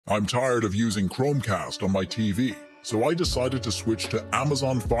I'm tired of using Chromecast on my TV, so I decided to switch to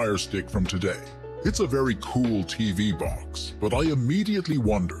Amazon Firestick from today. It's a very cool TV box, but I immediately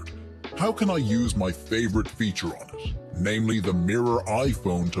wondered, how can I use my favorite feature on it, namely the mirror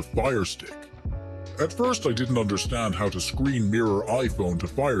iPhone to Firestick? At first I didn't understand how to screen mirror iPhone to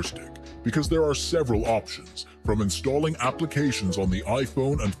Firestick, because there are several options, from installing applications on the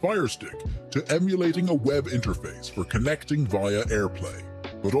iPhone and Firestick to emulating a web interface for connecting via AirPlay.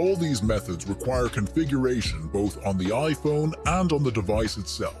 But all these methods require configuration both on the iPhone and on the device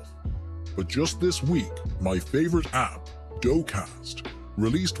itself. But just this week, my favorite app, DoCast,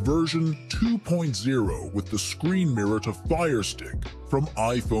 released version 2.0 with the screen mirror to Firestick from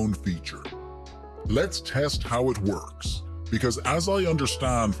iPhone feature. Let's test how it works, because as I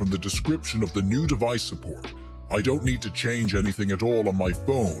understand from the description of the new device support, I don't need to change anything at all on my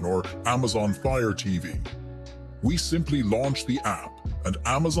phone or Amazon Fire TV. We simply launch the app, and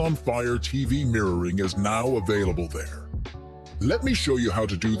Amazon Fire TV mirroring is now available there. Let me show you how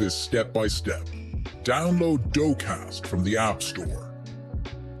to do this step by step. Download DoCast from the App Store.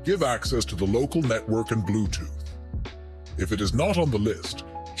 Give access to the local network and Bluetooth. If it is not on the list,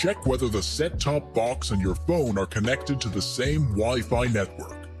 check whether the set-top box and your phone are connected to the same Wi-Fi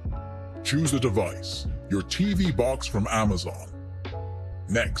network. Choose a device, your TV box from Amazon.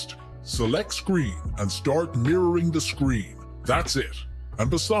 Next, select Screen and start mirroring the screen. That's it. And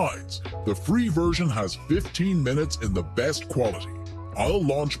besides, the free version has 15 minutes in the best quality. I'll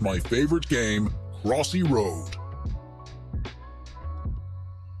launch my favorite game, Crossy Road.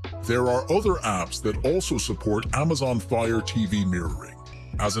 There are other apps that also support Amazon Fire TV mirroring.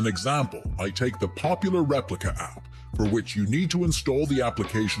 As an example, I take the popular Replica app, for which you need to install the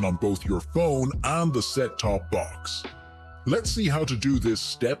application on both your phone and the set-top box. Let's see how to do this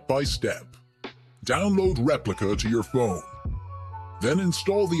step by step. Download Replica to your phone. Then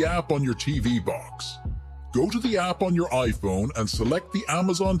install the app on your TV box. Go to the app on your iPhone and select the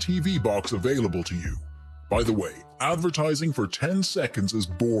Amazon TV box available to you. By the way, advertising for 10 seconds is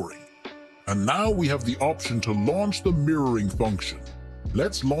boring. And now we have the option to launch the mirroring function.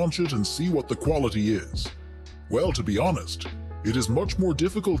 Let's launch it and see what the quality is. Well, to be honest, it is much more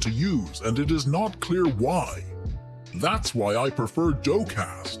difficult to use and it is not clear why. That's why I prefer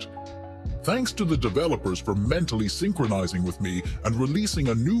DoCast. Thanks to the developers for mentally synchronizing with me and releasing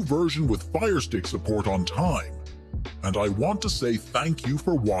a new version with Firestick support on time. And I want to say thank you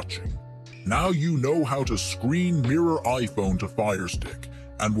for watching. Now you know how to screen mirror iPhone to Firestick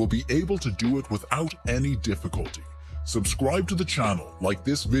and will be able to do it without any difficulty. Subscribe to the channel, like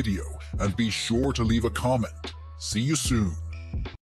this video, and be sure to leave a comment. See you soon.